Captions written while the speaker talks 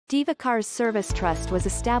Divakar's Service Trust was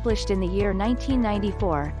established in the year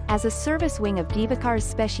 1994, as a service wing of Divakar's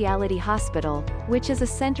Speciality Hospital, which is a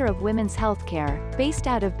center of women's healthcare, based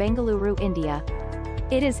out of Bengaluru, India.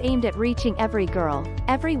 It is aimed at reaching every girl,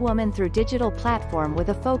 every woman through digital platform with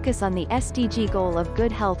a focus on the SDG goal of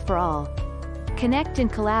good health for all. Connect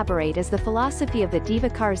and collaborate is the philosophy of the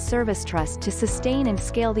Divakar's Service Trust to sustain and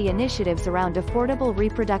scale the initiatives around affordable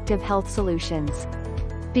reproductive health solutions.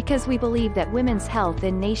 Because we believe that women's health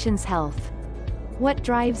and nation's health. What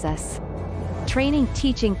drives us? Training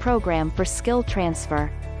teaching program for skill transfer.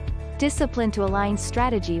 Discipline to align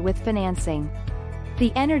strategy with financing.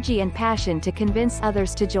 The energy and passion to convince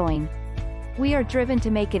others to join. We are driven to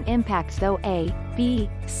make an impact through A, B,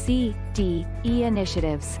 C, D, E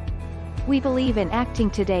initiatives. We believe in acting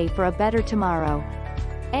today for a better tomorrow.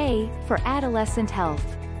 A, for adolescent health.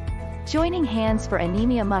 Joining hands for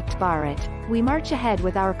Anemia Mukt Bharat, we march ahead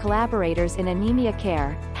with our collaborators in anemia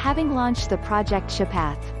care, having launched the Project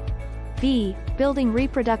Shapath. B, building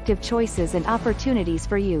reproductive choices and opportunities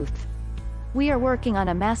for youth. We are working on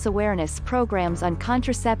a mass awareness programs on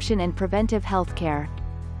contraception and preventive healthcare.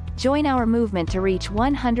 Join our movement to reach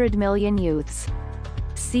 100 million youths.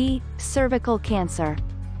 C, cervical cancer.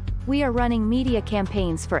 We are running media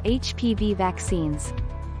campaigns for HPV vaccines.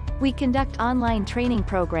 We conduct online training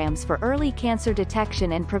programs for early cancer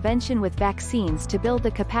detection and prevention with vaccines to build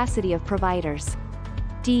the capacity of providers.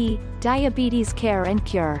 D, diabetes care and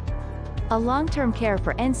cure. A long-term care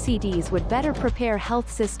for NCDs would better prepare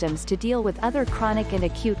health systems to deal with other chronic and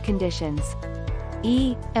acute conditions.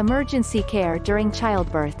 E, emergency care during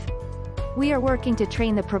childbirth. We are working to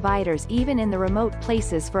train the providers even in the remote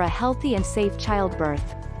places for a healthy and safe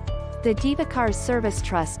childbirth. The Divakar's Service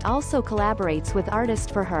Trust also collaborates with Artist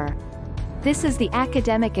for Her. This is the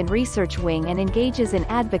academic and research wing and engages in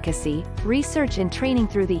advocacy, research and training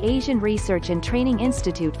through the Asian Research and Training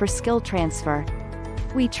Institute for Skill Transfer.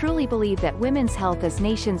 We truly believe that women's health is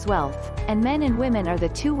nation's wealth, and men and women are the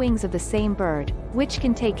two wings of the same bird, which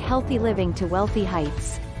can take healthy living to wealthy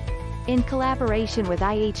heights. In collaboration with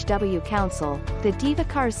IHW Council, the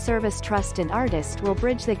Divakar's Service Trust and Artist will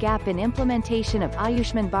bridge the gap in implementation of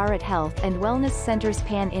Ayushman Bharat Health and Wellness Centers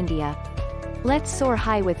Pan-India. Let's soar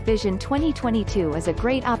high with Vision 2022 as a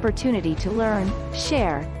great opportunity to learn,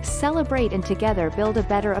 share, celebrate and together build a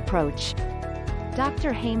better approach.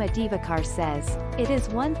 Dr. Hema Divakar says, "It is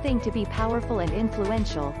one thing to be powerful and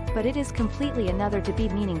influential, but it is completely another to be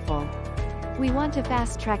meaningful." We want to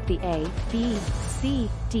fast-track the A, B, C,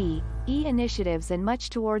 D, E initiatives and much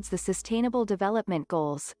towards the Sustainable Development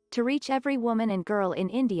Goals, to reach every woman and girl in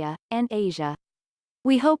India and Asia.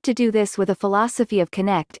 We hope to do this with a philosophy of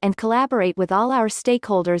connect and collaborate with all our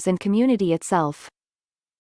stakeholders and community itself.